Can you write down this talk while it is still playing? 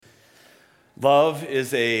Love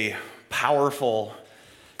is a powerful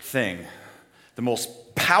thing. The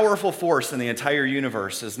most powerful force in the entire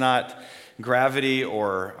universe is not gravity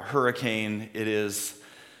or a hurricane, it is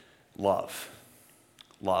love.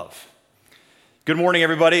 Love. Good morning,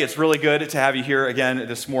 everybody. It's really good to have you here again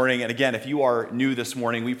this morning. And again, if you are new this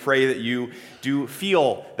morning, we pray that you do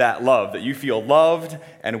feel that love, that you feel loved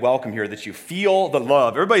and welcome here, that you feel the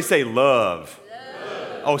love. Everybody say love.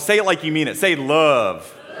 Love. Oh, say it like you mean it. Say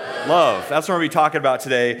love. Love. That's what we're going to be talking about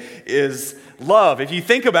today is love. If you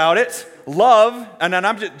think about it, love, and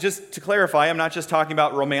then just to clarify, I'm not just talking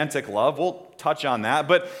about romantic love. We'll touch on that.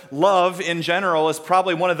 But love in general is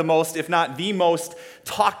probably one of the most, if not the most,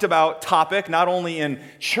 talked about topic, not only in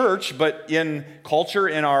church, but in culture,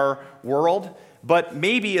 in our world, but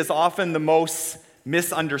maybe is often the most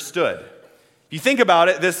misunderstood. If you think about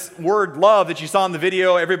it, this word love that you saw in the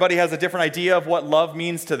video, everybody has a different idea of what love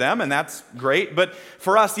means to them, and that's great. But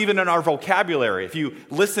for us, even in our vocabulary, if you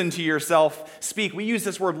listen to yourself speak, we use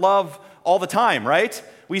this word love all the time, right?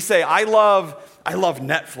 We say, I love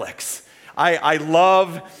Netflix. I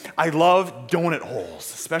love donut holes,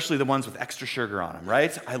 especially the ones with extra sugar on them,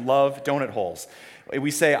 right? I love donut holes.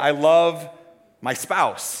 We say, I love my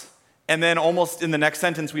spouse. And then almost in the next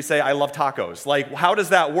sentence, we say, I love tacos. Like, how does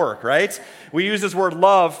that work, right? We use this word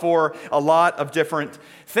love for a lot of different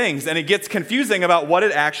things, and it gets confusing about what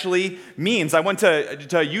it actually means. I went to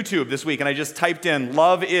YouTube this week, and I just typed in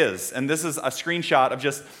love is, and this is a screenshot of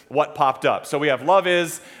just what popped up. So we have love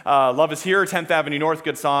is here, 10th Avenue North,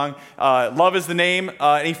 good song. Love is the name.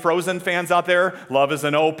 Any Frozen fans out there? Love is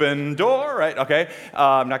an open door, right? Okay.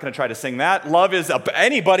 I'm not going to try to sing that. Love is a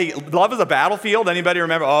battlefield. Anybody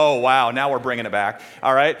remember? Oh, wow. Now we're bringing it back.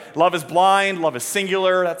 All right. Love is blind. Love is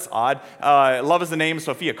singular. That's odd. Love is the name.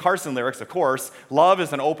 Sophia Carson lyrics, of course. Love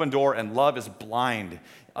is an open door, and love is blind.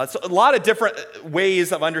 So a lot of different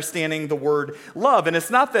ways of understanding the word love. And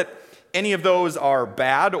it's not that any of those are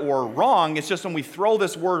bad or wrong. It's just when we throw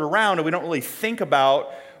this word around and we don't really think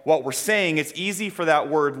about what we're saying, it's easy for that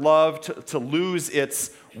word love to lose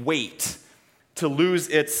its weight, to lose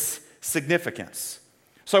its significance.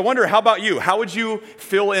 So I wonder, how about you? How would you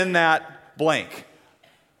fill in that blank?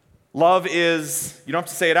 Love is, you don't have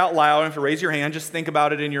to say it out loud, you don't have to raise your hand, just think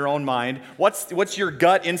about it in your own mind. What's your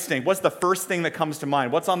gut instinct? What's the first thing that comes to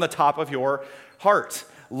mind? What's on the top of your heart?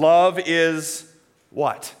 Love is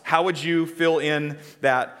what? How would you fill in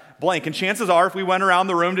that blank? And chances are, if we went around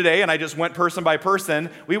the room today and I just went person by person,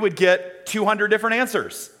 we would get 200 different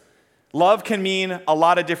answers. Love can mean a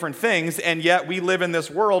lot of different things, and yet we live in this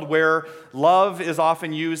world where love is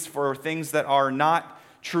often used for things that are not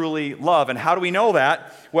truly love. And how do we know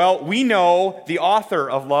that? Well, we know the author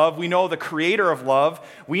of love. We know the creator of love.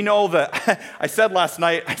 We know I said last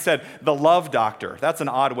night, the love doctor. That's an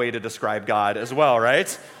odd way to describe God as well,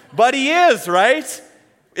 right? But he is, right?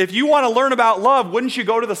 If you want to learn about love, wouldn't you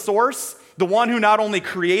go to the source? The one who not only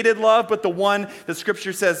created love, but the one that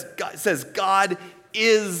Scripture says God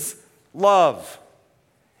is love.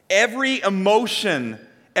 Every emotion,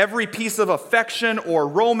 every piece of affection or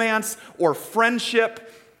romance or friendship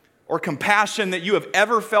or compassion that you have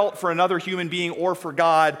ever felt for another human being or for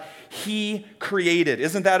God, he created.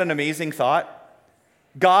 Isn't that an amazing thought?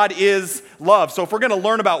 God is love. So if we're going to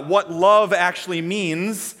learn about what love actually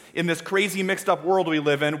means in this crazy mixed up world we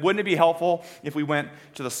live in, wouldn't it be helpful if we went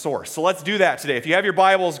to the source? So let's do that today. If you have your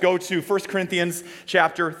Bibles, go to 1 Corinthians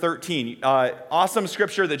chapter 13. Awesome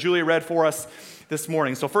scripture that Julia read for us this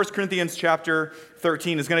morning. So 1 Corinthians chapter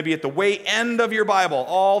 13 is going to be at the way end of your Bible,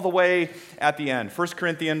 all the way at the end. 1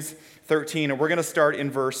 Corinthians 13, and we're going to start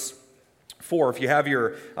in verse 4. If you have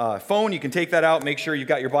your phone, you can take that out. Make sure you've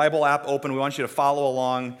got your Bible app open. We want you to follow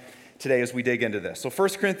along today as we dig into this. So 1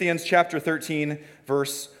 Corinthians chapter 13,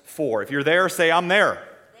 verse 4. If you're there, say, I'm there.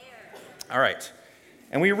 All right.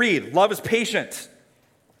 And we read, love is patient.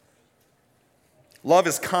 Love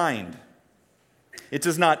is kind. It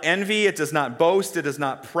does not envy, it does not boast, it is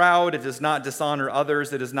not proud, it does not dishonor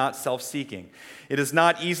others, it is not self-seeking. It is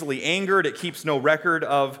not easily angered, it keeps no record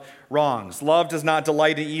of wrongs. Love does not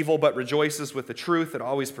delight in evil, but rejoices with the truth. It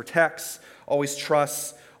always protects, always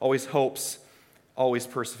trusts, always hopes, always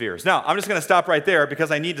perseveres. Now, I'm just going to stop right there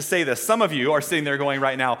because I need to say this. Some of you are sitting there going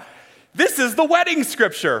right now, this is the wedding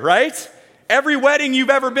scripture, right? Every wedding you've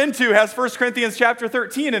ever been to has 1 Corinthians chapter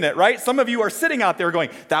 13 in it, right? Some of you are sitting out there going,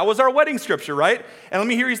 that was our wedding scripture, right? And let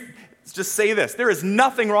me hear you just say this. There is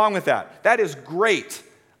nothing wrong with that. That is great.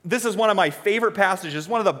 This is one of my favorite passages,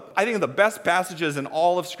 I think, the best passages in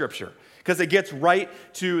all of Scripture, because it gets right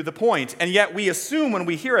to the point. And yet we assume when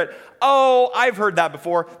we hear it, oh, I've heard that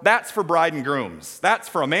before. That's for bride and grooms. That's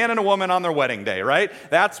for a man and a woman on their wedding day, right?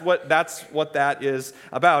 That's what that is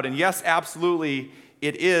about. And yes, absolutely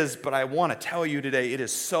it is, but I want to tell you today, it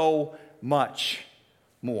is so much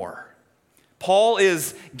more. Paul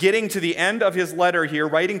is getting to the end of his letter here,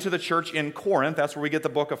 writing to the church in Corinth. That's where we get the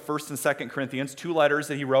book of 1st and 2nd Corinthians, 2 letters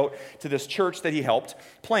that he wrote to this church that he helped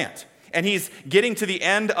plant. And he's getting to the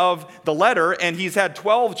end of the letter, and he's had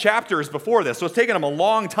 12 chapters before this. So it's taken him a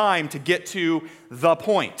long time to get to the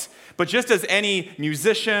point. But just as any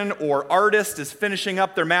musician or artist is finishing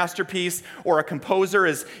up their masterpiece, or a composer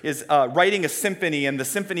is writing a symphony, and the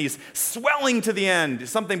symphony's swelling to the end,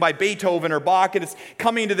 something by Beethoven or Bach, and it's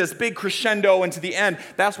coming to this big crescendo and to the end,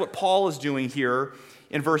 that's what Paul is doing here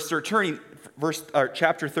in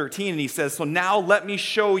chapter 13. And he says, so now let me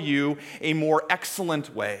show you a more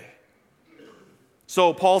excellent way.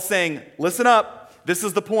 So Paul's saying, listen up. This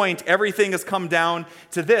is the point. Everything has come down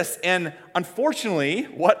to this. And unfortunately,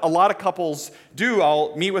 what a lot of couples do,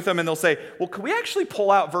 I'll meet with them and they'll say, well, can we actually pull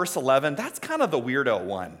out verse 11? That's kind of the weirdo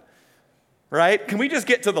one, right? Can we just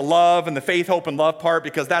get to the love and the faith, hope, and love part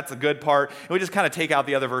because that's the good part? And we just kind of take out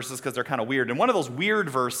the other verses because they're kind of weird. And one of those weird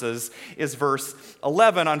verses is verse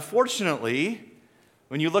 11. Unfortunately,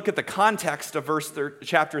 when you look at the context of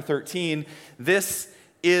chapter 13, this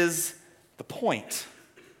is the point.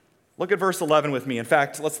 Look at verse 11 with me. In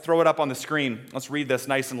fact, let's throw it up on the screen. Let's read this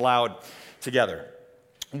nice and loud together.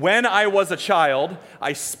 When I was a child,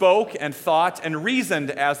 I spoke and thought and reasoned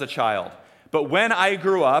as a child. But when I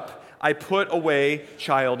grew up, I put away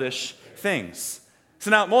childish things. So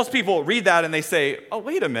now most people read that and they say, oh,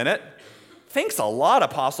 wait a minute. Thanks a lot,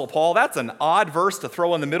 Apostle Paul. That's an odd verse to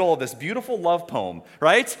throw in the middle of this beautiful love poem,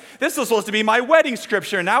 right? This was supposed to be my wedding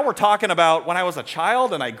scripture. Now we're talking about when I was a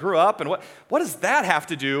child and I grew up. And what does that have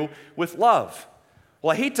to do with love?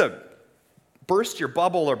 Well, I hate to burst your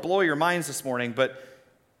bubble or blow your minds this morning, but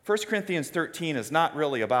 1 Corinthians 13 is not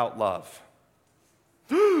really about love.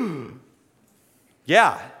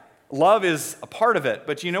 Yeah, love is a part of it,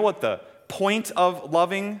 but you know what the point of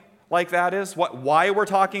loving like that is? Why we're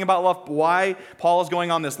talking about love, why Paul is going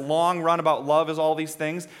on this long run about love is all these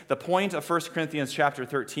things. The point of 1 Corinthians chapter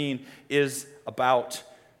 13 is about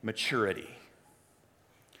maturity.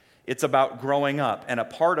 It's about growing up. And a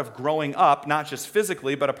part of growing up, not just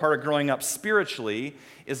physically, but a part of growing up spiritually,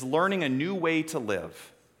 is learning a new way to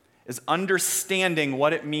live, is understanding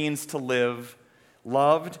what it means to live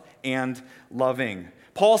loved and loving.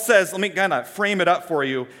 Paul says, let me kind of frame it up for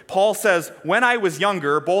you. Paul says, when I was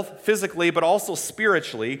younger, both physically but also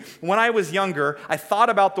spiritually, when I was younger, I thought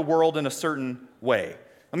about the world in a certain way.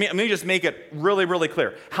 Let me just make it really, really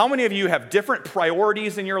clear. How many of you have different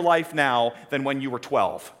priorities in your life now than when you were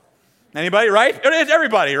 12? Anybody, right? It's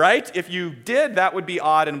everybody, right? If you did, that would be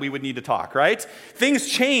odd and we would need to talk, right? Things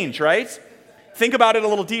change, right? Think about it a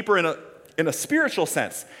little deeper in a spiritual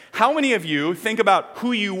sense. How many of you think about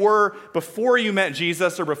who you were before you met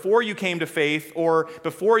Jesus or before you came to faith or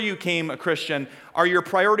before you became a Christian? Are your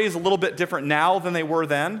priorities a little bit different now than they were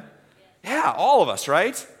then? Yeah, all of us,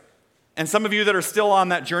 right? And some of you that are still on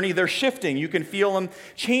that journey, they're shifting. You can feel them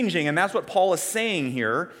changing. And that's what Paul is saying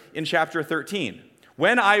here in chapter 13.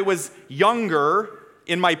 When I was younger,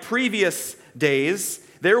 in my previous days,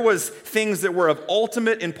 there was things that were of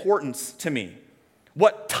ultimate importance to me.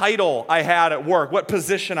 What title I had at work, what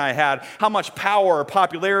position I had, how much power or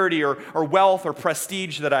popularity or wealth or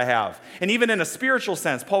prestige that I have. And even in a spiritual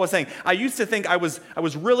sense, Paul was saying, I used to think I was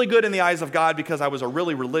really good in the eyes of God because I was a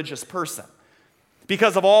really religious person.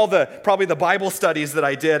 Because of all probably the Bible studies that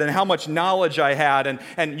I did and how much knowledge I had,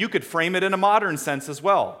 and you could frame it in a modern sense as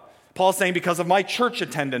well. Paul's saying because of my church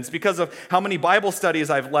attendance, because of how many Bible studies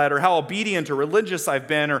I've led, or how obedient or religious I've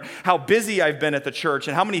been, or how busy I've been at the church,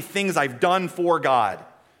 and how many things I've done for God.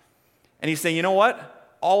 And he's saying, you know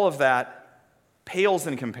what? All of that pales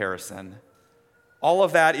in comparison. All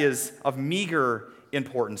of that is of meager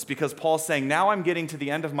importance because Paul's saying, now I'm getting to the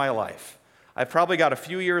end of my life. I've probably got a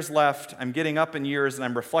few years left. I'm getting up in years, and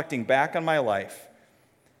I'm reflecting back on my life.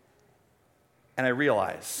 And I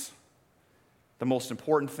realize the most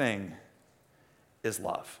important thing is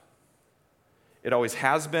love. It always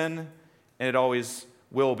has been, and it always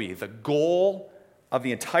will be. The goal of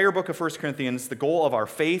the entire book of 1 Corinthians, the goal of our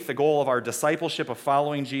faith, the goal of our discipleship of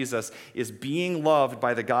following Jesus is being loved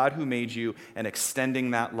by the God who made you and extending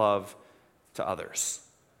that love to others.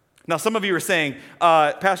 Now, some of you are saying,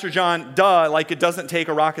 Pastor John, duh, like it doesn't take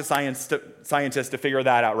a rocket scientist to figure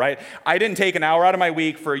that out, right? I didn't take an hour out of my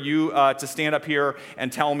week for you to stand up here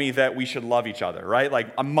and tell me that we should love each other, right?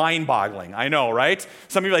 Like, mind-boggling, I know, right?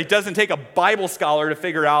 Some of you are like, it doesn't take a Bible scholar to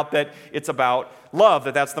figure out that it's about love,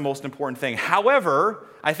 that that's the most important thing. However,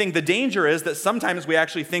 I think the danger is that sometimes we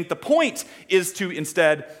actually think the point is to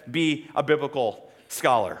instead be a biblical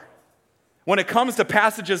scholar. When it comes to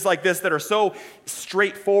passages like this that are so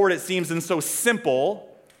straightforward, it seems, and so simple,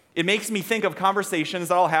 it makes me think of conversations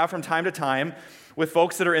that I'll have from time to time with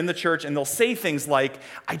folks that are in the church, and they'll say things like,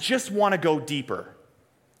 I just want to go deeper.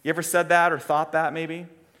 You ever said that or thought that maybe?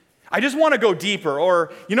 I just want to go deeper.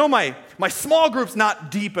 Or, my small group's not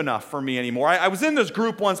deep enough for me anymore. I was in this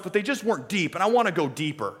group once, but they just weren't deep, and I want to go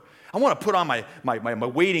deeper. I want to put on my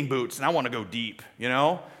wading boots, and I want to go deep,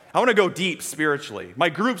 I want to go deep spiritually. My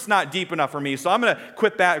group's not deep enough for me, so I'm going to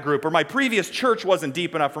quit that group. Or my previous church wasn't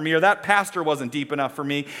deep enough for me, or that pastor wasn't deep enough for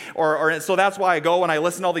me. Or so that's why I go and I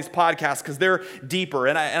listen to all these podcasts, because they're deeper.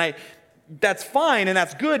 And I that's fine and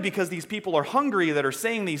that's good, because these people are hungry that are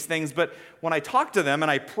saying these things. But when I talk to them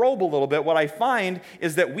and I probe a little bit, what I find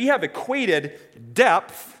is that we have equated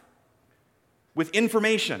depth with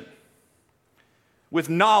information, with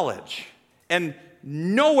knowledge. And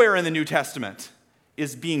nowhere in the New Testament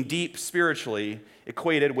is being deep spiritually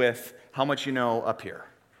equated with how much you know up here.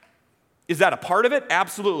 Is that a part of it?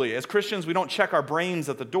 Absolutely. As Christians, we don't check our brains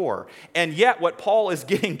at the door. And yet, what Paul is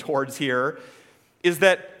getting towards here is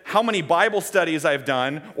that how many Bible studies I've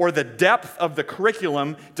done or the depth of the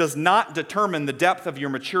curriculum does not determine the depth of your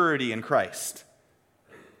maturity in Christ.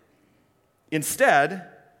 Instead,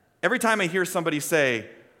 every time I hear somebody say,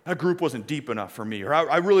 a group wasn't deep enough for me, or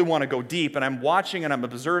I really want to go deep, and I'm watching and I'm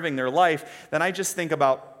observing their life, then I just think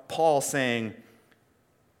about Paul saying,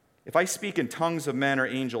 if I speak in tongues of men or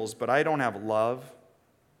angels, but I don't have love,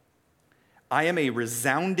 I am a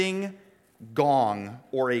resounding gong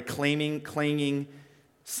or a clanging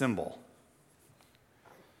cymbal.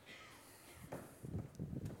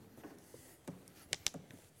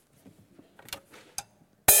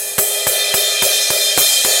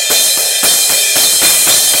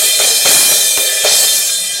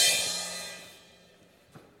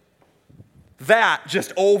 That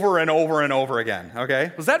just over and over and over again,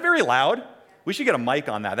 okay? Was that very loud? We should get a mic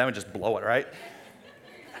on that. That would just blow it, right?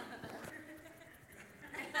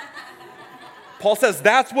 Paul says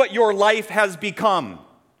that's what your life has become.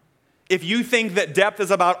 If you think that depth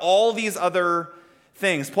is about all these other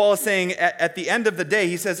things. Paul is saying at the end of the day,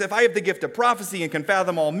 he says, if I have the gift of prophecy and can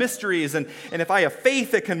fathom all mysteries, and if I have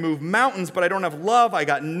faith that can move mountains, but I don't have love, I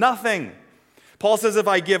got nothing. Paul says, if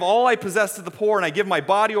I give all I possess to the poor and I give my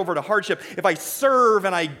body over to hardship, if I serve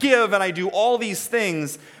and I give and I do all these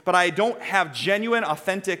things, but I don't have genuine,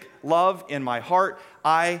 authentic love in my heart,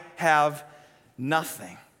 I have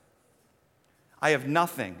nothing. I have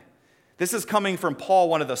nothing. This is coming from Paul,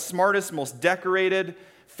 one of the smartest, most decorated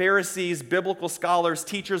Pharisees, biblical scholars,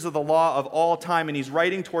 teachers of the law of all time, and he's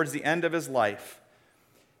writing towards the end of his life.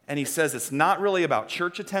 And he says it's not really about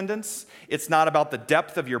church attendance. It's not about the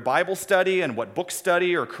depth of your Bible study and what book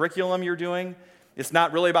study or curriculum you're doing. It's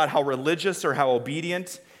not really about how religious or how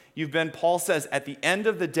obedient you've been. Paul says at the end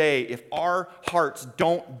of the day, if our hearts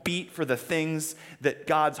don't beat for the things that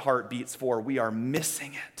God's heart beats for, we are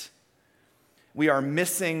missing it. We are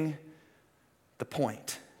missing the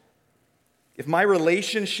point. If my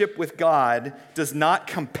relationship with God does not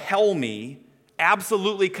compel me,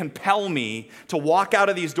 absolutely compel me to walk out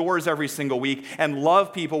of these doors every single week and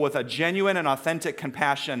love people with a genuine and authentic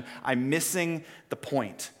compassion, I'm missing the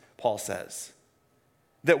point, Paul says.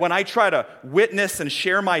 That when I try to witness and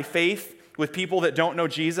share my faith with people that don't know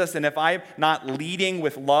Jesus, and if I'm not leading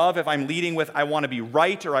with love, if I'm leading with I want to be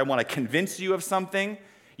right or I want to convince you of something,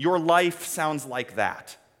 your life sounds like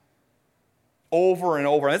that. Over and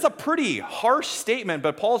over. And it's a pretty harsh statement,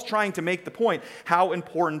 but Paul's trying to make the point how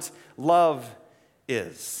important love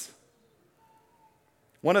is.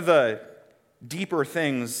 One of the deeper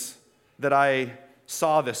things that I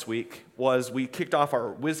saw this week was we kicked off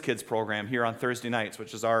our Whiz Kids program here on Thursday nights,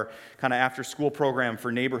 which is our kind of after-school program for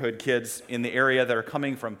neighborhood kids in the area that are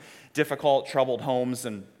coming from difficult, troubled homes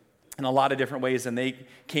and in a lot of different ways. And they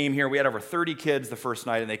came here. We had over 30 kids the first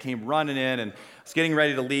night, and they came running in and was getting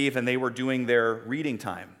ready to leave, and they were doing their reading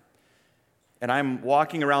time. And I'm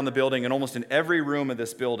walking around the building, and almost in every room of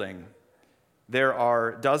this building, there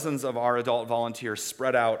are dozens of our adult volunteers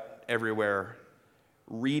spread out everywhere,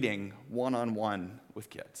 reading one-on-one with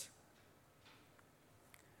kids.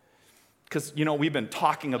 Because, we've been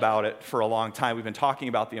talking about it for a long time. We've been talking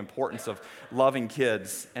about the importance of loving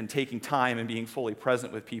kids and taking time and being fully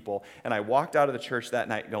present with people. And I walked out of the church that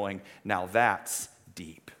night going, now that's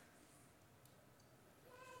deep.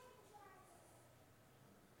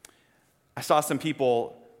 I saw some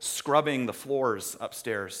people scrubbing the floors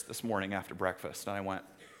upstairs this morning after breakfast, and I went,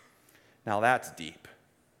 now that's deep.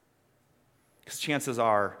 Because chances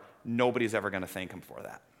are nobody's ever going to thank them for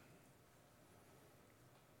that.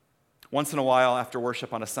 Once in a while after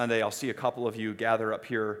worship on a Sunday, I'll see a couple of you gather up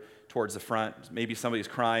here towards the front. Maybe somebody's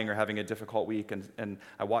crying or having a difficult week, and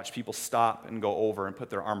I watch people stop and go over and put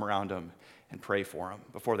their arm around them and pray for them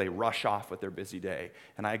before they rush off with their busy day.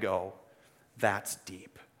 And I go, that's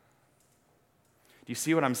deep. Do you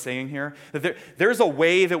see what I'm saying here? That there's a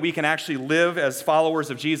way that we can actually live as followers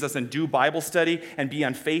of Jesus and do Bible study and be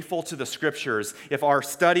unfaithful to the Scriptures if our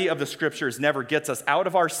study of the Scriptures never gets us out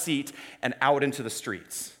of our seat and out into the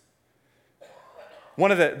streets. One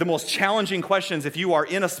of the most challenging questions, if you are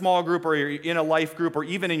in a small group or you're in a life group or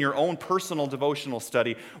even in your own personal devotional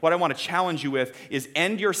study, what I want to challenge you with is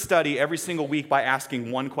end your study every single week by asking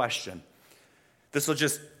one question. This will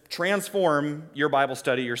just transform your Bible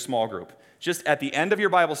study, your small group. Just at the end of your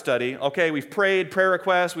Bible study, okay, we've prayed, prayer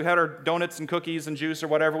requests, we had our donuts and cookies and juice or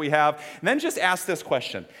whatever we have, and then just ask this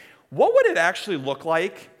question. What would it actually look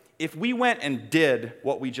like if we went and did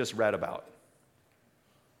what we just read about?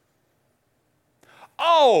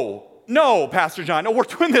 Oh, no, Pastor John. No, we're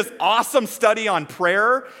doing this awesome study on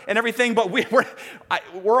prayer and everything, but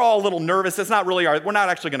we're all a little nervous. It's not really we're not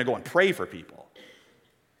actually going to go and pray for people.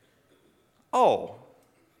 Oh,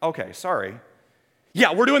 okay, sorry.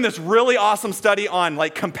 Yeah, we're doing this really awesome study on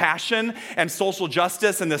compassion and social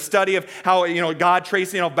justice and the study of how, God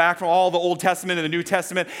traced, back from all the Old Testament and the New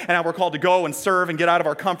Testament and how we're called to go and serve and get out of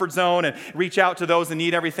our comfort zone and reach out to those in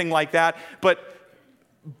need, everything like that. But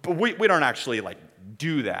we don't actually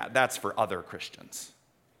do that. That's for other Christians.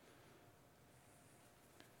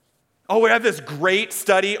 Oh, we have this great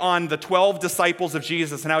study on the 12 disciples of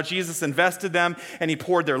Jesus and how Jesus invested them and he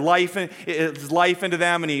poured his life into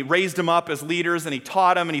them and he raised them up as leaders and he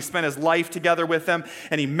taught them and he spent his life together with them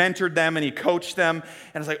and he mentored them and he coached them.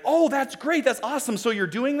 And it's like, oh, that's great. That's awesome. So you're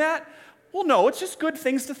doing that? Well, no, it's just good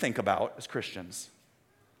things to think about as Christians.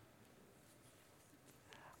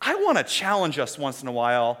 I want to challenge us once in a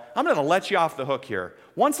while. I'm going to let you off the hook here.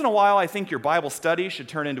 Once in a while, I think your Bible study should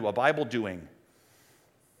turn into a Bible doing.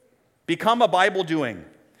 Become a Bible doing.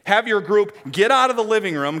 Have your group get out of the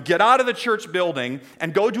living room, get out of the church building,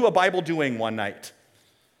 and go do a Bible doing one night.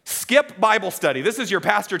 Skip Bible study. This is your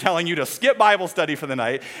pastor telling you to skip Bible study for the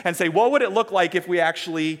night and say, what would it look like if we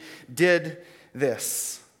actually did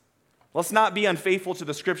this? Let's not be unfaithful to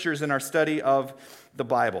the Scriptures in our study of the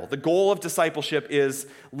Bible. The goal of discipleship is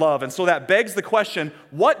love. And so that begs the question,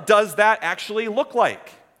 what does that actually look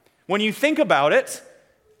like? When you think about it,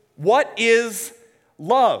 what is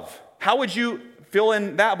love? How would you fill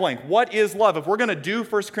in that blank? What is love? If we're going to do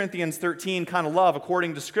 1 Corinthians 13 kind of love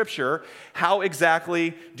according to Scripture, how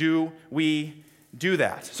exactly do we do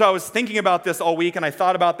that? So I was thinking about this all week and I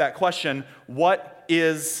thought about that question, what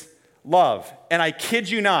is love? And I kid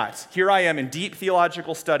you not, here I am in deep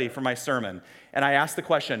theological study for my sermon, and I asked the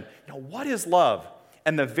question, what is love?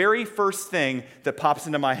 And the very first thing that pops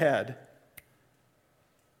into my head,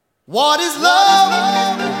 what is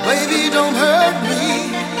love? Baby, don't hurt me.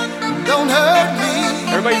 Don't hurt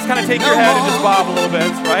me. Everybody just kind of take your head and just bob a little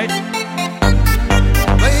bit, right?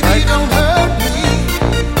 Baby, right? Don't hurt me.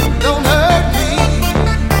 Don't hurt me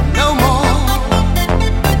no more.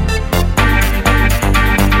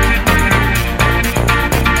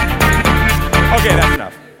 Okay, that's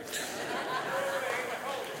enough.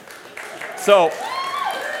 So,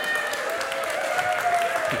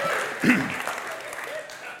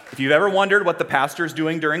 if you've ever wondered what the pastor's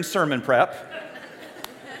doing during sermon prep,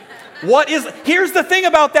 here's the thing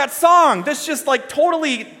about that song that's just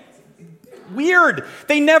totally weird.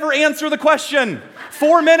 They never answer the question.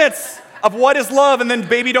 4 minutes of what is love, and then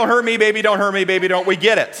baby don't hurt me, baby don't hurt me, baby don't, we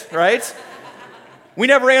get it, right? We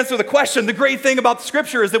never answer the question. The great thing about the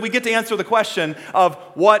Scripture is that we get to answer the question of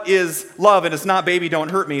what is love, and it's not baby don't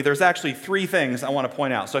hurt me. There's actually 3 things I want to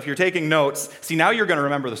point out. So if you're taking notes, see, now you're going to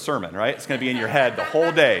remember the sermon, right? It's going to be in your head the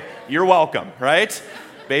whole day. You're welcome, right?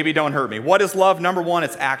 Baby don't hurt me. What is love? Number 1,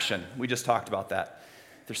 it's action. We just talked about that.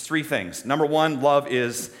 There's 3 things. Number 1, love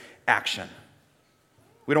is action.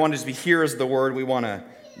 We don't want to just be hearers of the word. We want to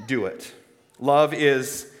do it. Love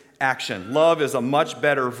is action. Love is a much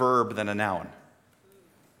better verb than a noun.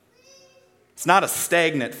 It's not a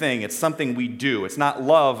stagnant thing. It's something we do. It's not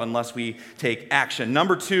love unless we take action.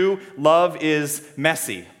 Number 2, love is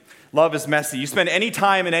messy. Love is messy. You spend any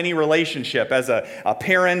time in any relationship as a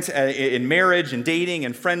parent, in marriage, and dating,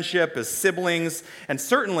 and friendship, as siblings, and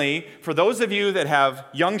certainly for those of you that have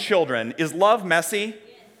young children, is love messy?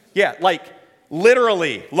 Yeah, like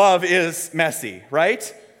literally, love is messy,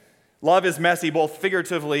 right? Love is messy both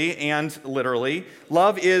figuratively and literally.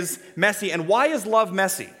 Love is messy. And why is love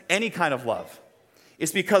messy? Any kind of love.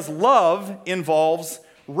 It's because love involves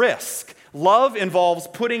risk. Love involves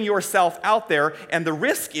putting yourself out there, and the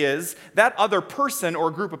risk is that other person or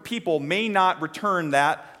group of people may not return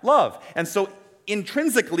that love. And so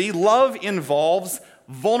intrinsically, love involves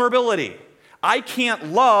vulnerability. I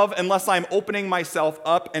can't love unless I'm opening myself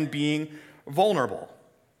up and being vulnerable,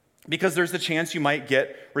 because there's the chance you might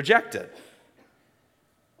get rejected.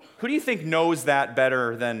 Who do you think knows that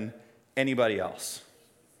better than anybody else?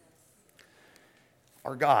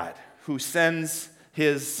 Our God, who sends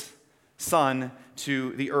his Son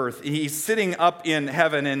to the earth. He's sitting up in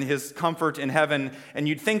heaven in his comfort in heaven, and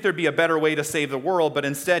you'd think there'd be a better way to save the world, but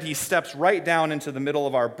instead he steps right down into the middle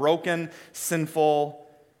of our broken, sinful,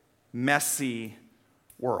 messy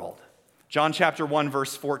world. John chapter 1,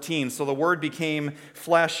 verse 14, so the Word became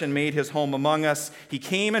flesh and made his home among us. He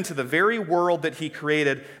came into the very world that he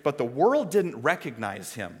created, but the world didn't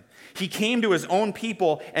recognize him. He came to his own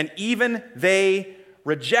people, and even they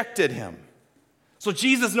rejected him. So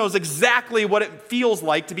Jesus knows exactly what it feels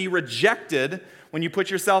like to be rejected when you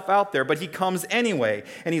put yourself out there, but he comes anyway,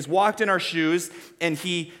 and he's walked in our shoes, and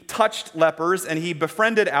he touched lepers, and he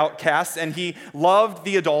befriended outcasts, and he loved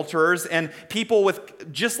the adulterers, and people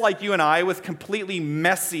with, just like you and I, with completely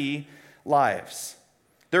messy lives.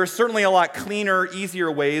 There are certainly a lot cleaner,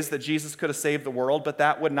 easier ways that Jesus could have saved the world, but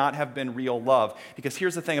that would not have been real love, because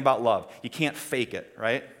here's the thing about love. You can't fake it,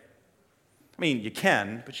 right? I mean, you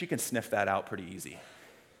can, but you can sniff that out pretty easy.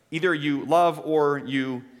 Either you love or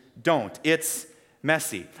you don't. It's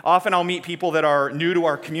messy. Often I'll meet people that are new to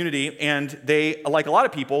our community, and they, like a lot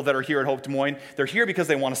of people that are here at Hope Des Moines, they're here because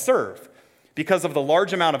they want to serve. Because of the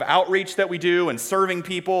large amount of outreach that we do and serving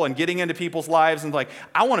people and getting into people's lives, and like,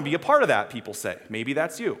 I want to be a part of that, people say. Maybe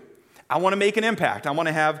that's you. I want to make an impact. I want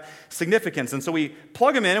to have significance. And so we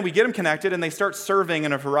plug them in and we get them connected, and they start serving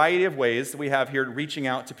in a variety of ways that we have here, reaching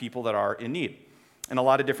out to people that are in need in a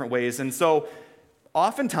lot of different ways. And so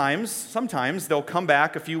oftentimes, sometimes they'll come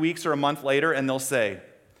back a few weeks or a month later and they'll say,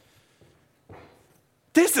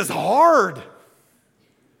 this is hard.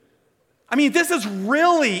 I mean, this is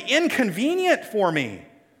really inconvenient for me.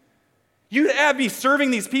 You have me serving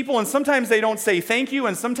these people, and sometimes they don't say thank you,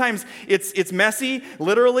 and sometimes it's messy,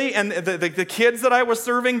 literally, and the kids that I was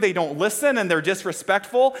serving, they don't listen, and they're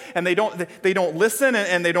disrespectful, and they don't listen,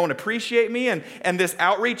 and they don't appreciate me, and this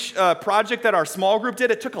outreach project that our small group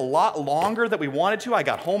did, it took a lot longer than we wanted to. I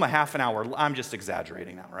got home a half an hour. I'm just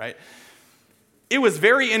exaggerating now, right? It was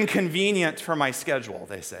very inconvenient for my schedule,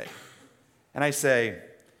 they say. And I say,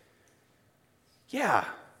 yeah,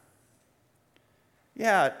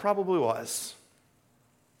 it probably was.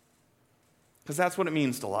 Because that's what it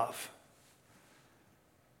means to love.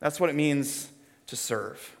 That's what it means to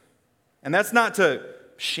serve. And that's not to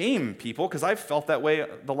shame people, because I've felt that way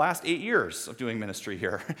the last 8 years of doing ministry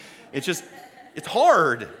here. It's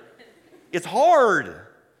hard. It's hard.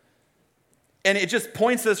 And it just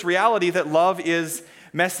points to this reality that love is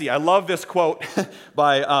messy. I love this quote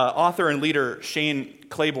by author and leader Shane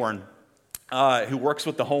Claiborne, who works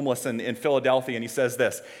with the homeless in Philadelphia, and he says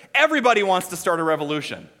this: everybody wants to start a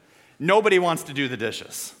revolution. Nobody wants to do the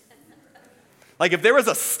dishes. Like, if there was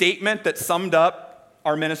a statement that summed up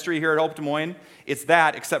our ministry here at Hope Des Moines, it's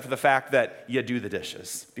that, except for the fact that you do the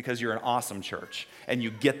dishes because you're an awesome church, and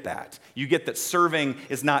you get that. You get that serving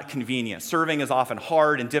is not convenient. Serving is often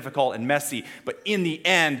hard and difficult and messy, but in the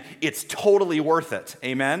end, it's totally worth it.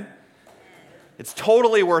 Amen? It's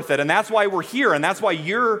totally worth it, and that's why we're here, and that's why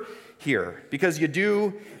you're here, because you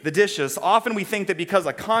do the dishes. Often we think that because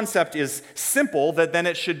a concept is simple, that then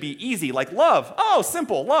it should be easy, like love. Oh,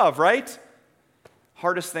 simple, love, right?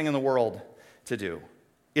 Hardest thing in the world to do.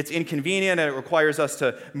 It's inconvenient, and it requires us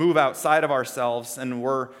to move outside of ourselves, and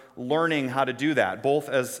we're learning how to do that, both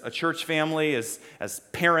as a church family, as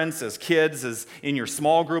parents, as kids, as in your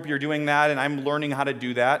small group you're doing that, and I'm learning how to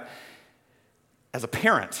do that as a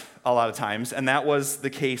parent a lot of times, and that was the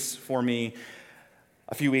case for me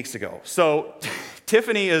a few weeks ago. So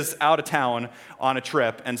Tiffany is out of town on a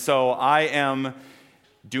trip, and so I am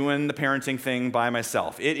doing the parenting thing by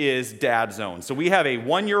myself. It is dad zone. So we have a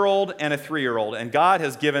 1-year-old and a 3-year-old, and God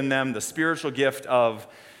has given them the spiritual gift of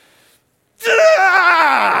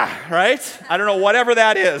right? I don't know, whatever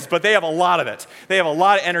that is, but they have a lot of it. They have a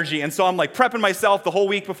lot of energy. And so I'm like prepping myself the whole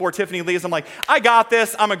week before Tiffany leaves. I'm like, I got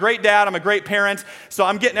this. I'm a great dad. I'm a great parent. So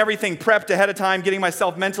I'm getting everything prepped ahead of time, getting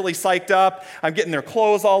myself mentally psyched up. I'm getting their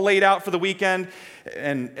clothes all laid out for the weekend.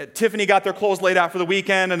 And Tiffany got their clothes laid out for the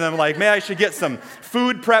weekend. And I'm like, man, I should get some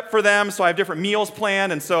food prep for them. So I have different meals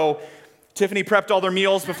planned. And so Tiffany prepped all their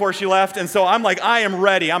meals before she left, and so I'm like, I am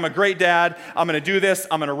ready. I'm a great dad. I'm going to do this.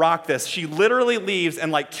 I'm going to rock this. She literally leaves,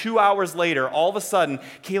 and like 2 hours later, all of a sudden,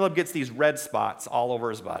 Caleb gets these red spots all over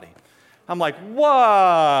his body. I'm like,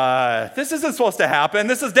 what? This isn't supposed to happen.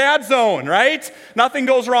 This is dad zone, right? Nothing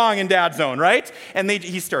goes wrong in dad zone, right? And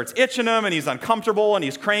he starts itching them, and he's uncomfortable, and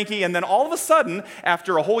he's cranky, and then all of a sudden,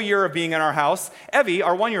 after a whole year of being in our house, Evie,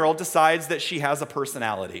 our 1-year-old, decides that she has a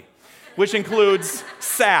personality, which includes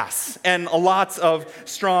sass and lots of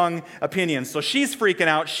strong opinions. So she's freaking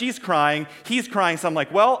out, she's crying, he's crying, so I'm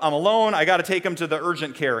like, well, I'm alone, I gotta take him to the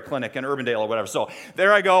urgent care clinic in Urbandale or whatever. So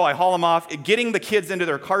there I go, I haul him off. Getting the kids into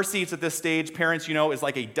their car seats at this stage, parents, is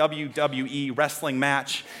like a WWE wrestling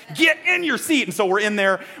match. Get in your seat! And so we're in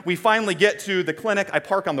there, we finally get to the clinic. I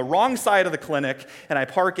park on the wrong side of the clinic, and I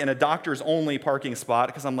park in a doctor's only parking spot,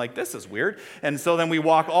 because I'm like, this is weird. And so then we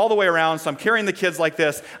walk all the way around, so I'm carrying the kids like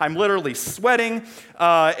this, I'm literally sweating,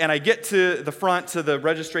 and I get to the front, to the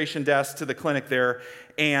registration desk, to the clinic there,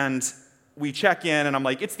 and we check in, and I'm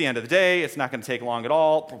like, it's the end of the day, it's not going to take long at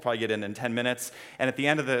all, we'll probably get in 10 minutes, and at the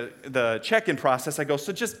end of the check-in process, I go,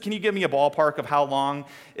 so just, can you give me a ballpark of how long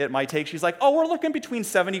it might take? She's like, oh, we're looking between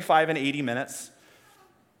 75 and 80 minutes.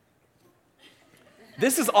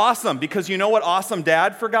 This is awesome, because you know what awesome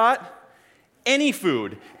dad forgot? Any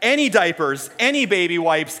food, any diapers, any baby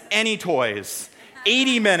wipes, any toys.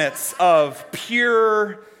 80 minutes of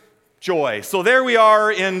pure joy. So there we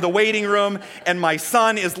are in the waiting room, and my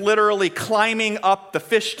son is literally climbing up the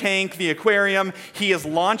fish tank, the aquarium. He is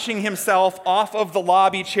launching himself off of the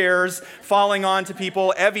lobby chairs, falling onto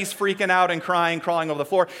people. Evie's freaking out and crying, crawling over the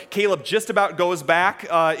floor. Caleb just about goes back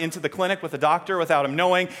into the clinic with the doctor without him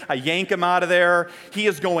knowing. I yank him out of there. He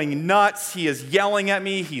is going nuts. He is yelling at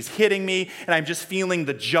me. He's hitting me, and I'm just feeling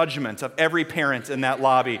the judgment of every parent in that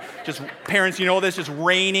lobby. Just parents, you know this, just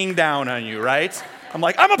raining down on you, right? I'm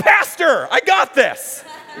like, I'm a pastor. I got this.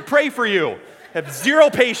 I pray for you. I have zero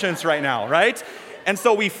patience right now, right? And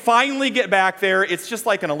so we finally get back there. It's just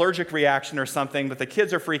like an allergic reaction or something, but the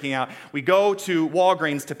kids are freaking out. We go to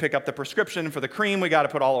Walgreens to pick up the prescription for the cream we got to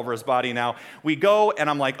put all over his body now. We go, and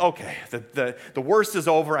I'm like, okay, the worst is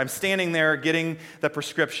over. I'm standing there getting the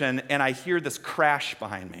prescription, and I hear this crash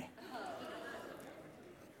behind me.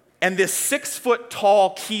 And this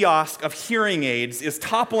 6-foot-tall kiosk of hearing aids is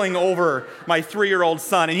toppling over my 3-year-old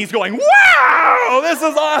son, and he's going, wow, this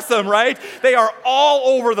is awesome, right? They are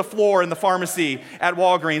all over the floor in the pharmacy at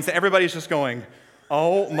Walgreens, and everybody's just going,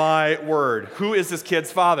 oh my word, who is this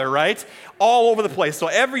kid's father, right? All over the place. So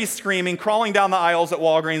Evie's screaming, crawling down the aisles at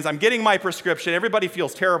Walgreens. I'm getting my prescription. Everybody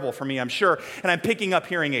feels terrible for me, I'm sure, and I'm picking up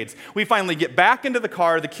hearing aids. We finally get back into the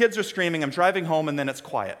car. The kids are screaming. I'm driving home, and then it's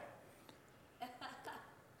quiet.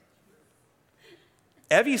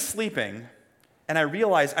 Evie's sleeping, and I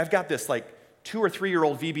realize I've got this like 2 or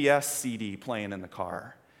 3-year-old VBS CD playing in the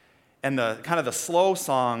car. And the kind of the slow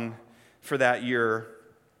song for that year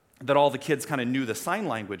that all the kids kind of knew the sign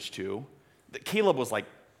language to, that Caleb was like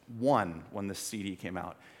 1 when this CD came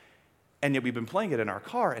out. And yet we've been playing it in our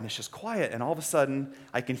car, and it's just quiet. And all of a sudden,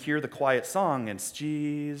 I can hear the quiet song, and it's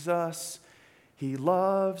Jesus, He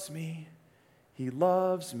loves me, He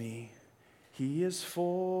loves me, He is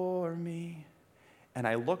for me. And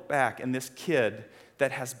I look back, and this kid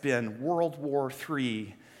that has been World War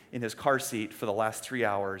III in his car seat for the last 3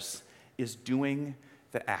 hours is doing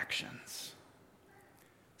the actions,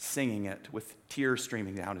 singing it with tears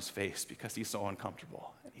streaming down his face because he's so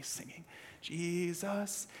uncomfortable. And he's singing,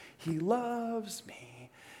 Jesus, He loves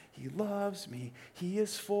me, He loves me, He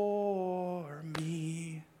is for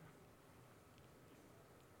me.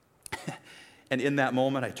 And in that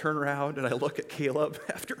moment, I turn around and I look at Caleb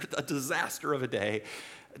after a disaster of a day.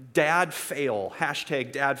 Dad fail,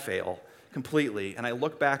 hashtag dad fail, completely. And I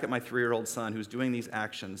look back at my 3-year-old son who's doing these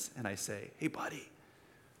actions, and I say, hey, buddy,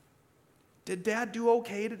 did dad do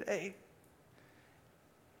okay today?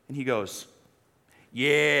 And he goes,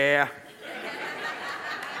 yeah.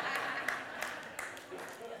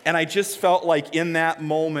 And I just felt like in that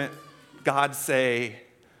moment, God say,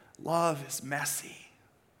 love is messy.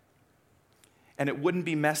 And it wouldn't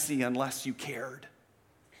be messy unless you cared.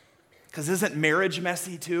 Because isn't marriage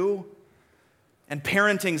messy too? And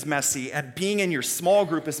parenting's messy, and being in your small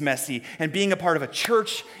group is messy, and being a part of a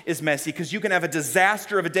church is messy, because you can have a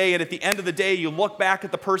disaster of a day, and at the end of the day, you look back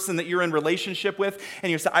at the person that you're in relationship with,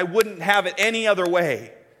 and you say, I wouldn't have it any other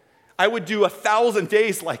way. I would do 1,000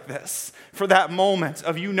 days like this for that moment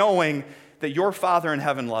of you knowing that your Father in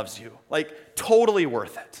heaven loves you. Like, totally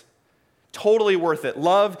worth it. Totally worth it.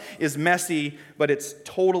 Love is messy, but it's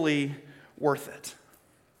totally worth it.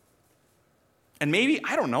 And maybe,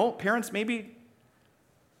 I don't know, parents, maybe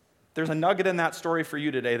there's a nugget in that story for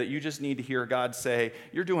you today that you just need to hear God say,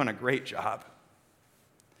 you're doing a great job.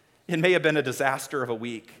 It may have been a disaster of a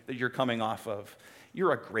week that you're coming off of.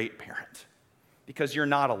 You're a great parent because you're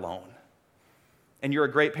not alone. And you're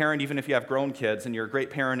a great parent even if you have grown kids, and you're a great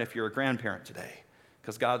parent if you're a grandparent today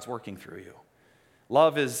because God's working through you.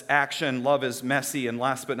 Love is action, love is messy, and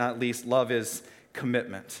last but not least, love is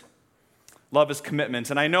commitment. Love is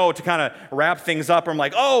commitment. And I know to kind of wrap things up, I'm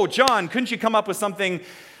like, oh, John, couldn't you come up with something,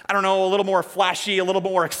 I don't know, a little more flashy, a little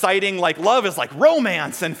more exciting? Like love is like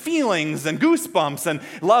romance and feelings and goosebumps, and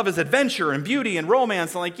love is adventure and beauty and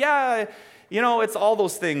romance. I'm like, yeah, you know, it's all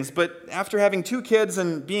those things. But after having 2 kids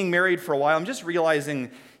and being married for a while, I'm just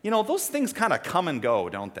realizing, you know, those things kind of come and go,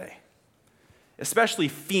 don't they? Especially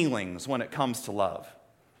feelings when it comes to love.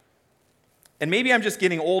 And maybe I'm just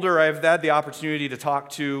getting older. I've had the opportunity to talk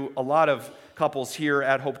to a lot of couples here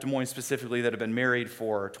at Hope Des Moines specifically that have been married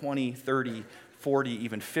for 20, 30, 40,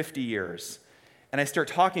 even 50 years. And I start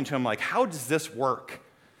talking to them like, how does this work?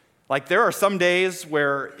 Like, there are some days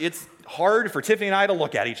where it's hard for Tiffany and I to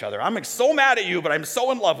look at each other. I'm like so mad at you, but I'm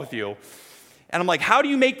so in love with you. And I'm like, how do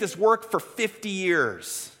you make this work for 50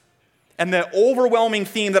 years? And the overwhelming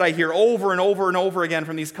theme that I hear over and over and over again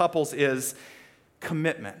from these couples is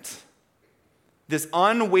commitment. This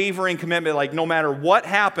unwavering commitment, like no matter what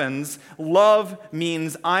happens, love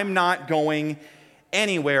means I'm not going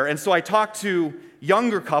anywhere. And so I talk to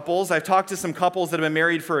younger couples. I've talked to some couples that have been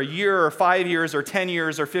married for a year or 5 years or 10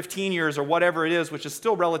 years or 15 years or whatever it is, which is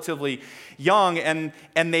still relatively young, and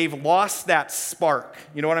they've lost that spark.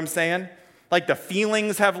 You know what I'm saying? Like the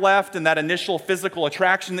feelings have left, and that initial physical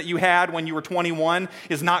attraction that you had when you were 21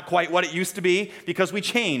 is not quite what it used to be because we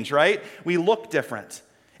change, right? We look different.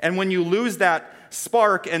 And when you lose that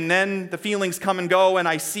spark and then the feelings come and go, and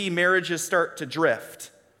I see marriages start to drift.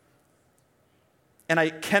 And I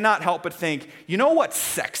cannot help but think, you know what's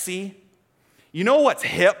sexy? You know what's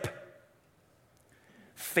hip?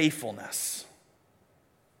 Faithfulness.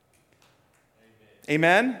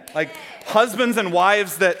 Amen? Like husbands and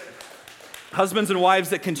wives that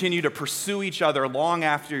continue to pursue each other long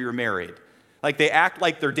after you're married. Like they act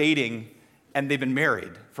like they're dating and they've been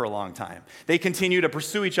married for a long time. They continue to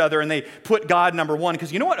pursue each other and they put God number one.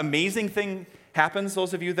 Because you know what amazing thing happens,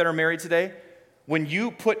 those of you that are married today? When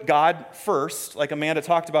you put God first, like Amanda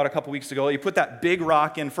talked about a couple weeks ago, you put that big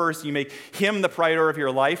rock in first, you make him the priority of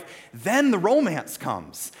your life, then the romance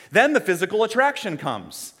comes. Then the physical attraction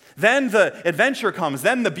comes. Then the adventure comes.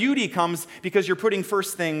 Then the beauty comes because you're putting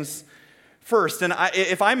first things first. And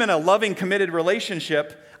if I'm in a loving, committed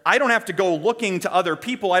relationship, I don't have to go looking to other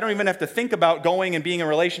people. I don't even have to think about going and being in a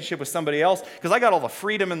relationship with somebody else because I got all the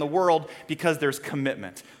freedom in the world because there's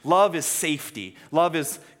commitment. Love is safety. Love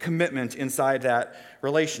is commitment inside that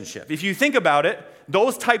relationship. If you think about it,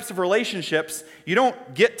 those types of relationships, you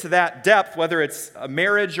don't get to that depth, whether it's a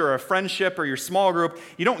marriage or a friendship or your small group,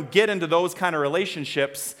 you don't get into those kind of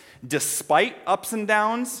relationships despite ups and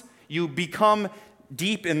downs. You become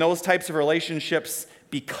deep in those types of relationships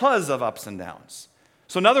because of ups and downs.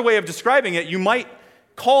 So another way of describing it, you might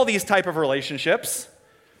call these type of relationships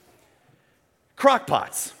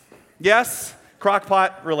crockpots. Yes,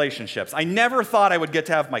 crockpot relationships. I never thought I would get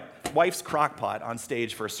to have my wife's crockpot on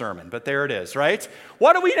stage for a sermon, but there it is, right?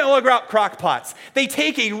 What do we know about crockpots? They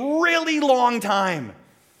take a really long time,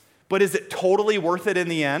 but is it totally worth it in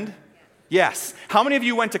the end? Yes. How many of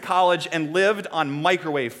you went to college and lived on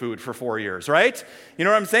microwave food for 4 years, right? You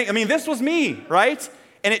know what I'm saying? I mean, this was me, right?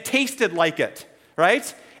 And it tasted like it.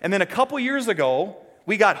 Right? And then a couple years ago,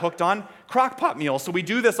 we got hooked on crockpot meals. So we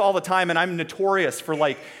do this all the time, and I'm notorious for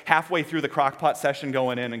like halfway through the crockpot session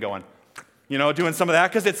going in and going, you know, doing some of that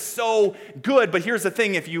because it's so good. But here's the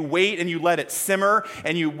thing, if you wait and you let it simmer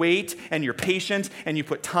and you wait and you're patient and you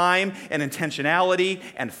put time and intentionality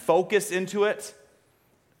and focus into it,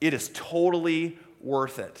 it is totally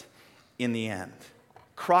worth it in the end.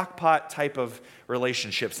 Crockpot type of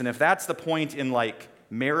relationships. And if that's the point in like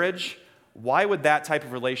marriage, why would that type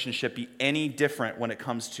of relationship be any different when it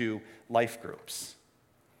comes to life groups?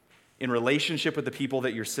 In relationship with the people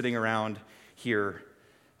that you're sitting around here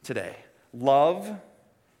today. Love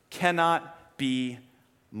cannot be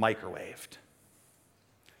microwaved.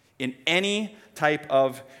 in any type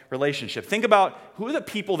of relationship. Think about who are the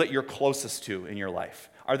people that you're closest to in your life.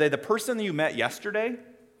 Are they the person that you met yesterday?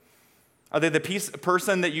 Are they the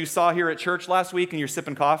person that you saw here at church last week and you're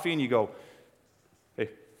sipping coffee and you go, hey,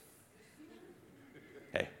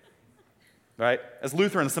 right? As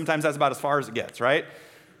Lutherans, sometimes that's about as far as it gets, right?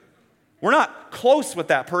 We're not close with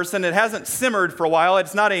that person. It hasn't simmered for a while.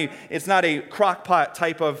 It's not a crock pot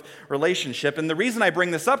type of relationship. And the reason I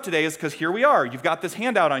bring this up today is because here we are. You've got this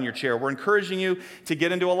handout on your chair. We're encouraging you to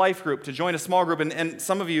get into a life group, to join a small group. And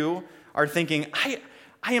some of you are thinking, I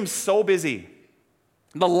am so busy.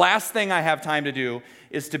 The last thing I have time to do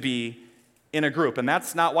is to be in a group. And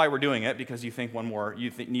that's not why we're doing it, because you need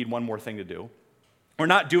one more thing to do. We're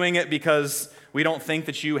not doing it because we don't think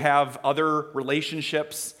that you have other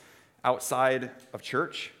relationships outside of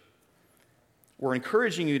church. We're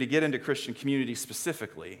encouraging you to get into Christian community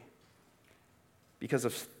specifically because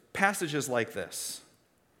of passages like this.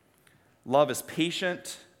 Love is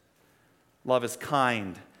patient. Love is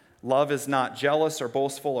kind. Love is not jealous or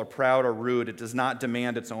boastful or proud or rude. It does not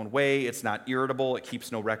demand its own way. It's not irritable. It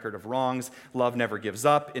keeps no record of wrongs. Love never gives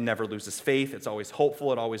up. It never loses faith. It's always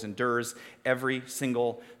hopeful. It always endures every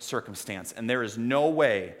single circumstance. And there is no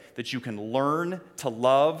way that you can learn to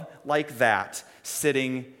love like that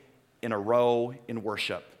sitting in a row in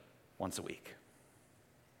worship once a week.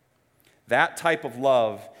 That type of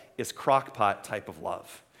love is crockpot type of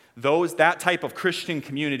love. That type of Christian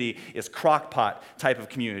community is crockpot type of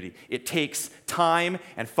community. It takes time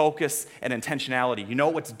and focus and intentionality. You know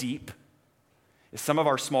what's deep? Is some of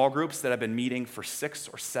our small groups that have been meeting for 6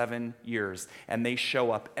 or 7 years, and they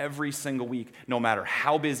show up every single week, no matter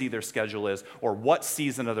how busy their schedule is, or what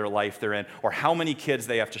season of their life they're in, or how many kids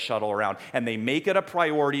they have to shuttle around, and they make it a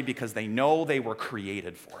priority because they know they were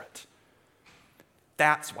created for it.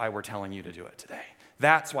 That's why we're telling you to do it today.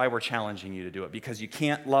 That's why we're challenging you to do it, because you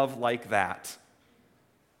can't love like that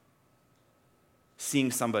seeing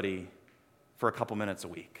somebody for a couple minutes a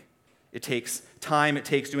week. It takes time, it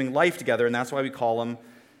takes doing life together, and that's why we call them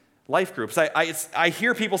life groups. I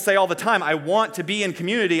hear people say all the time, I want to be in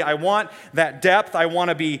community, I want that depth, I want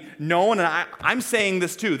to be known, and I'm saying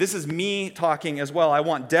this too. This is me talking as well. I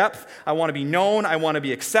want depth, I want to be known, I want to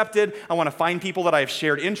be accepted, I want to find people that I have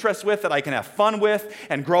shared interests with, that I can have fun with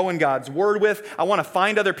and grow in God's word with. I want to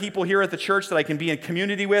find other people here at the church that I can be in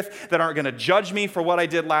community with that aren't going to judge me for what I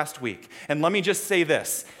did last week. And let me just say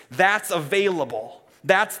this, that's available.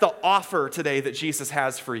 That's the offer today that Jesus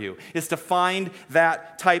has for you, is to find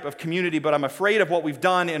that type of community. But I'm afraid of what we've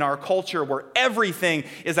done in our culture where everything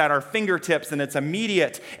is at our fingertips and it's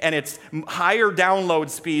immediate and it's higher download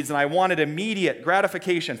speeds and I wanted immediate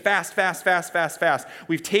gratification, fast.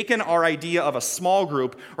 We've taken our idea of a small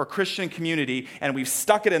group or Christian community and we've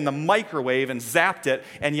stuck it in the microwave and zapped it,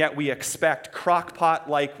 and yet we expect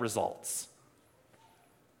crockpot-like results.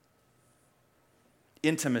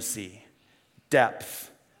 Intimacy,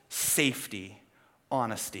 depth, safety,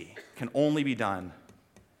 honesty can only be done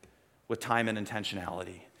with time and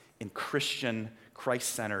intentionality in Christian,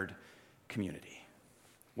 Christ-centered community,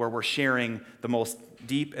 where we're sharing the most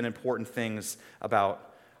deep and important things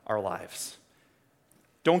about our lives.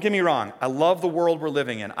 Don't get me wrong, I love the world we're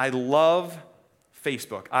living in. I love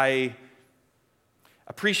Facebook. I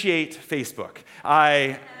appreciate Facebook.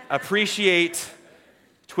 I appreciate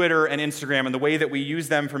Twitter and Instagram and the way that we use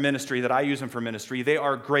them for ministry, that I use them for ministry. They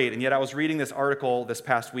are great. And yet I was reading this article this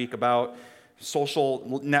past week about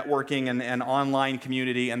social networking and online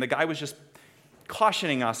community, and the guy was just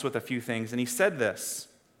cautioning us with a few things. And he said this,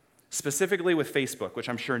 specifically with Facebook, which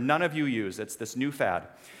I'm sure none of you use. It's this new fad.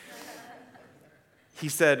 He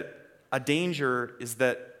said, a danger is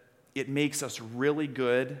that it makes us really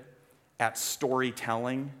good at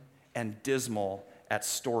storytelling and dismal at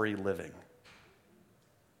story living.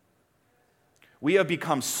 We have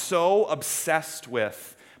become so obsessed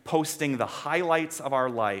with posting the highlights of our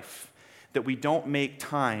life that we don't make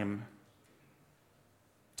time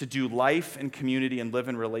to do life and community and live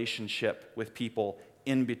in relationship with people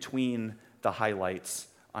in between the highlights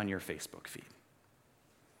on your Facebook feed.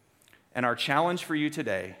 And our challenge for you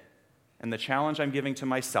today, and the challenge I'm giving to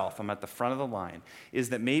myself, I'm at the front of the line, is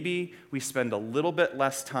that maybe we spend a little bit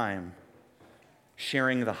less time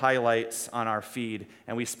sharing the highlights on our feed,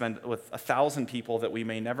 and we spend with 1,000 people that we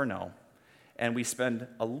may never know, and we spend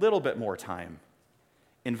a little bit more time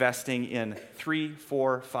investing in 3,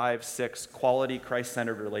 4, 5, 6 quality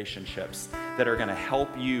Christ-centered relationships that are going to help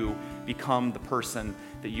you become the person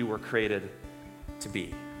that you were created to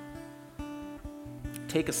be.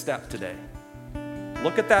 Take a step today.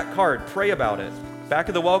 Look at that card, pray about it. Back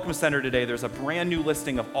at the Welcome Center today, there's a brand new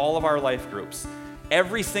listing of all of our life groups.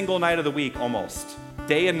 Every single night of the week, almost.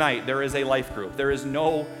 Day and night, there is a life group. There is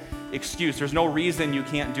no excuse. There's no reason you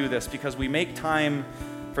can't do this because we make time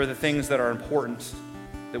for the things that are important,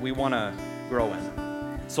 that we want to grow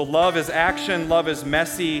in. So love is action, love is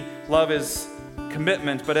messy, love is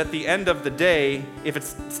commitment, but at the end of the day, if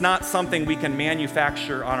it's not something we can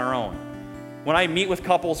manufacture on our own. When I meet with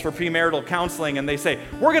couples for premarital counseling and they say,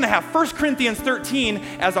 we're going to have 1 Corinthians 13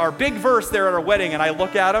 as our big verse there at our wedding, and I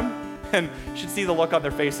look at them, and you should see the look on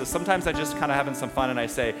their faces. Sometimes I just kind of having some fun and I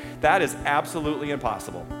say, that is absolutely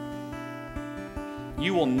impossible.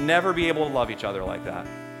 You will never be able to love each other like that.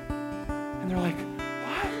 And they're like,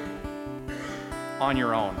 what? On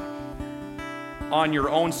your own. On your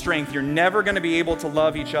own strength. You're never going to be able to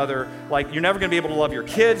love each other like, you're never going to be able to love your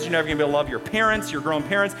kids. You're never going to be able to love your parents, your grown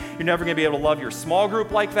parents. You're never going to be able to love your small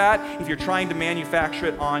group like that if you're trying to manufacture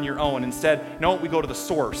it on your own. Instead, no, we go to the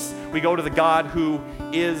source. We go to the God who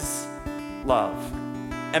is love.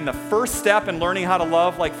 And the first step in learning how to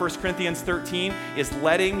love like 1 Corinthians 13 is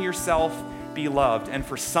letting yourself be loved. And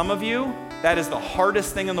for some of you, that is the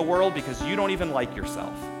hardest thing in the world because you don't even like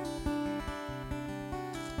yourself.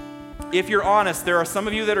 If you're honest, there are some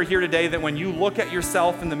of you that are here today that when you look at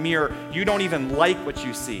yourself in the mirror, you don't even like what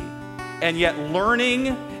you see. And yet learning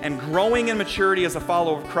and growing in maturity as a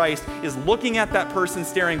follower of Christ is looking at that person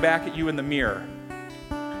staring back at you in the mirror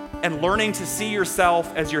and learning to see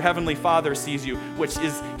yourself as your Heavenly Father sees you, which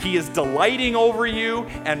is He is delighting over you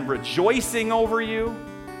and rejoicing over you.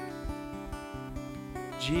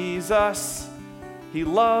 Jesus, He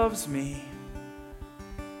loves me.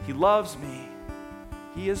 He loves me.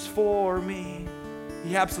 He is for me.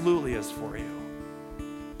 He absolutely is for you.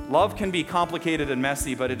 Love can be complicated and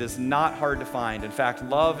messy, but it is not hard to find. In fact,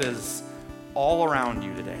 love is all around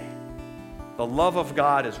you today. The love of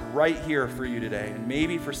God is right here for you today. And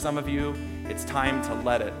maybe for some of you, it's time to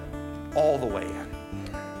let it all the way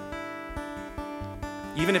in.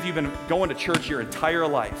 Even if you've been going to church your entire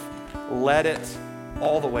life, let it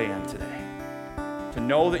all the way in today. To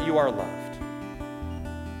know that you are loved.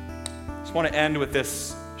 I just want to end with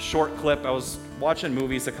this short clip. I was watching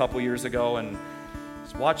movies a couple years ago and I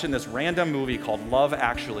was watching this random movie called Love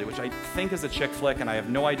Actually, which I think is a chick flick, and I have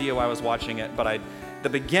no idea why I was watching it, but the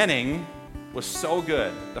beginning was so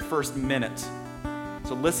good, the first minute.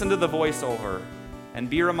 So listen to the voiceover and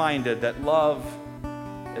be reminded that love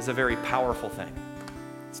is a very powerful thing.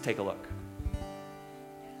 Let's take a look.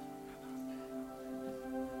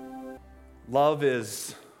 Love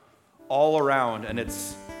is all around, and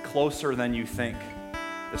it's closer than you think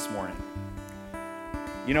this morning.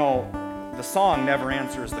 You know, the song never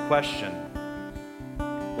answers the question,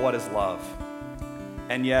 what is love?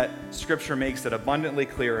 And yet, Scripture makes it abundantly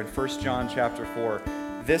clear in 1 John chapter 4,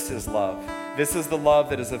 this is love. This is the love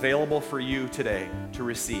that is available for you today to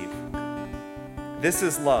receive. This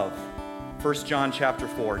is love, 1 John chapter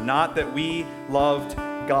 4. Not that we loved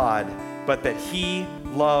God, but that He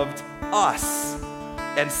loved us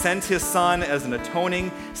and sent His Son as an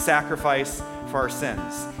atoning sacrifice for our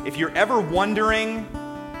sins. If you're ever wondering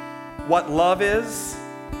what love is,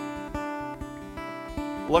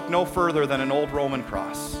 look no further than an old Roman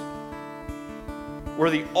cross, where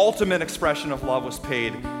the ultimate expression of love was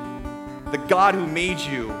paid. The God who made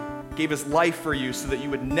you gave His life for you so that you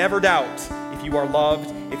would never doubt if you are loved,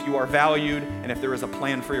 if you are valued, and if there is a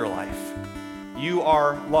plan for your life. You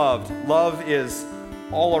are loved. Love is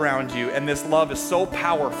all around you, and this love is so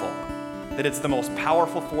powerful that it's the most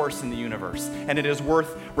powerful force in the universe, and it is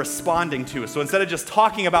worth responding to. So instead of just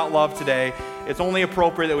talking about love today, it's only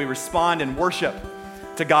appropriate that we respond in worship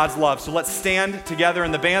to God's love. So let's stand together,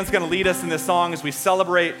 and the band's going to lead us in this song as we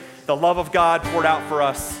celebrate the love of God poured out for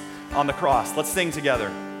us on the cross. Let's sing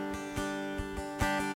together.